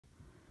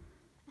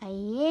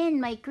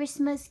Ayan, my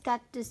Christmas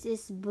cactus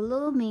is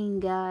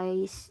blooming,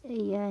 guys.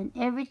 Ayan,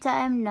 every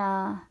time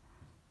na,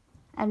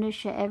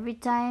 every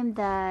time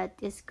that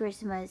it's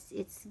Christmas,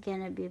 it's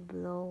gonna be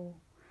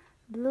blooming.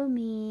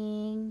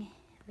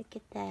 Look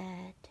at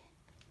that.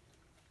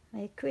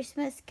 My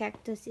Christmas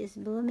cactus is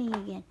blooming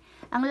again.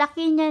 Ang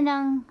laki niya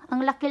ang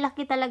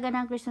laki-laki talaga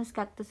ng Christmas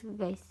cactus ko,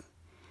 guys.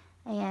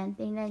 Ayan,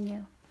 tingnan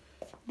nyo.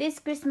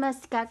 This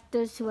Christmas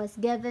cactus was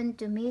given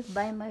to me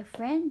by my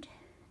friend.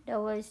 That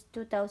was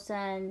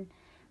 2015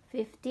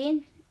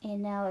 and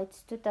now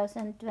it's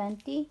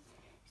 2020.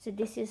 So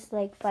this is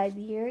like 5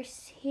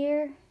 years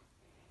here.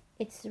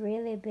 It's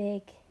really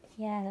big.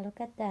 Yeah,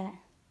 look at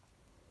that.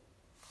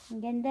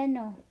 Ang ganda,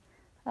 no?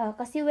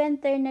 Kasi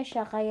winter na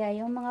siya, kaya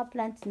yung mga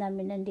plants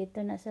namin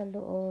nandito na sa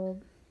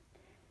loob.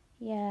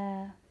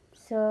 Yeah.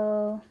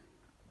 So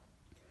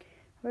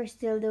we're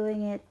still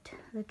doing it.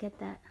 Look at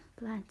that.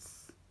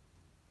 Plants.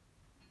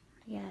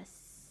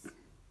 Yes.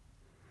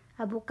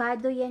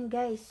 Avocado yan,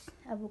 guys.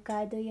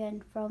 Avocado yan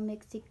from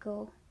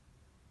Mexico.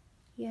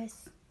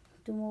 Yes.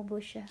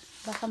 Tumubo siya.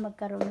 Baka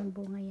magkaroon ng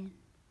bunga yan.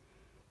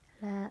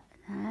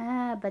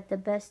 But the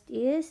best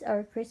is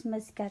our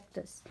Christmas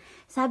cactus.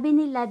 Sabi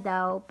nila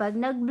daw, pag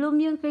nag-bloom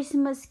yung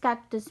Christmas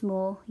cactus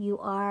mo, you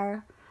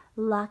are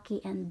lucky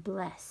and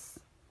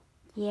blessed.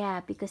 Yeah,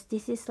 because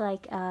this is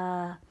like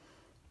a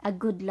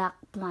good luck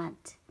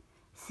plant.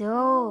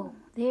 So,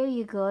 there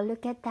you go.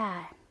 Look at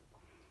that.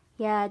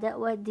 Yeah, that's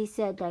what they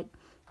said. Like,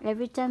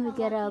 every time we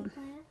get a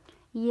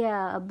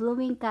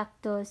blooming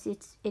cactus,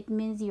 it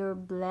means you're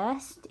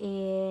blessed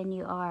and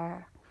you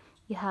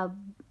have,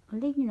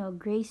 like,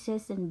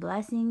 graces and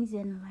blessings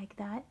and like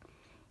that.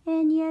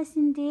 And yes,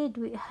 indeed,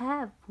 we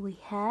have.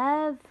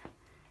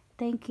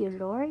 Thank you,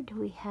 Lord.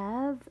 We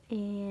have,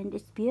 and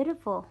it's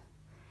beautiful.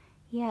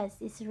 Yes,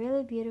 it's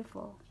really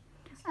beautiful.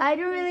 I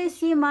don't really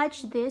see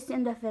much this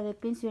in the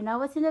Philippines. When I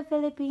was in the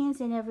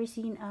Philippines, I never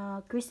seen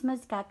a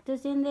Christmas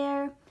cactus in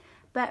there.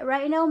 But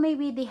right now,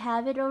 maybe they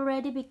have it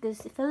already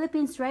because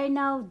Philippines right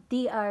now,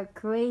 they are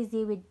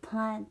crazy with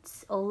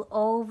plants all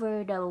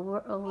over the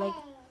world. Like,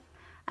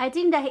 I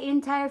think the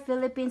entire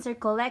Philippines are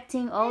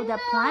collecting all the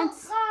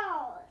plants.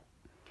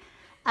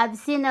 I've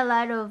seen a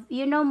lot of,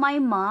 my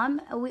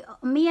mom,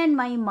 me and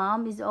my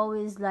mom is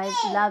always like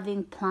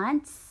loving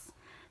plants.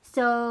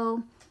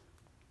 So,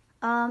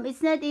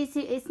 it's not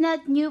easy, it's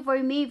not new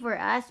for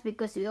us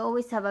because we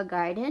always have a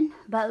garden.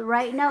 But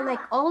right now,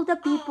 like, all the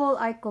people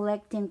are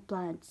collecting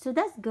plants. So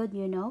that's good,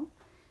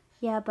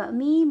 Yeah, but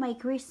my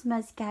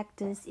Christmas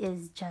cactus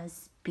is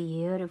just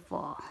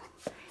beautiful.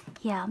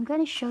 Yeah, I'm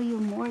gonna show you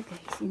more,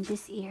 guys, in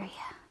this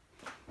area.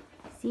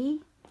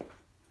 See?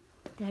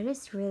 That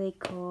is really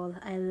cool.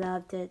 I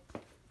loved it.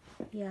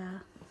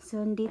 Yeah.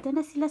 So, dito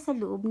na sila sa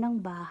loob ng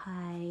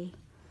bahay.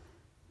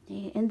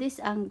 In this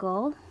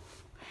angle.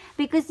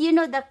 Because,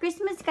 the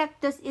Christmas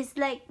cactus is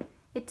like,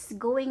 it's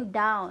going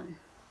down.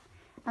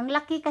 Ang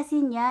laki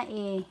kasi niya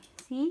eh.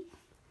 See?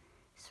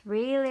 It's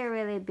really,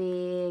 really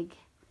big.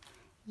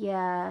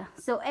 Yeah.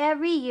 So,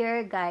 every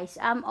year, guys,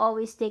 I'm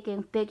always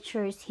taking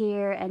pictures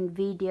here and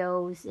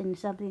videos and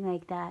something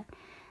like that.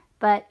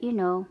 But,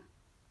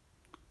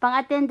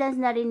 pang-attendance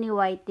na rin ni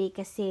Whitey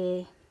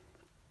kasi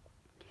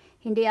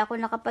hindi ako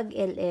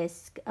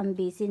nakapag-LS. Ang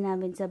busy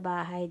namin sa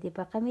bahay. Di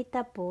ba kami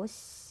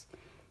tapos?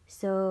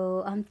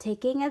 So, I'm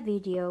taking a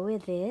video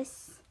with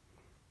this.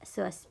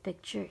 So, as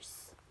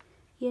pictures.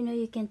 You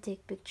can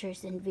take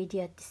pictures and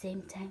video at the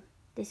same time.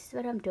 This is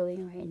what I'm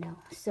doing right now.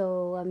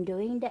 So, I'm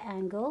doing the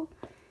angle.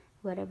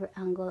 Whatever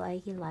angle I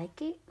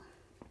like it.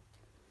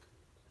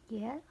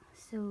 Yeah.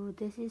 So,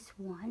 this is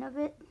one of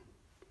it.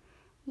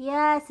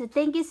 Yeah. So,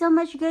 thank you so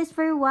much, guys,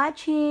 for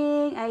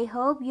watching. I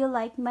hope you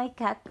like my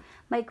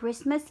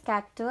Christmas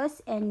cactus.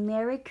 And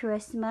Merry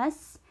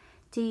Christmas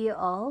to you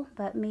all.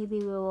 But maybe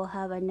we will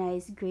have a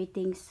nice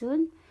greeting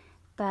soon.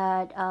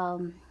 But,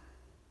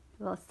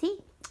 we'll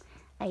see.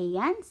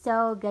 Ayan.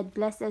 So, God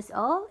bless us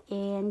all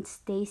and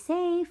stay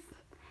safe.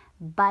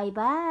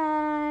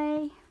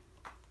 Bye-bye.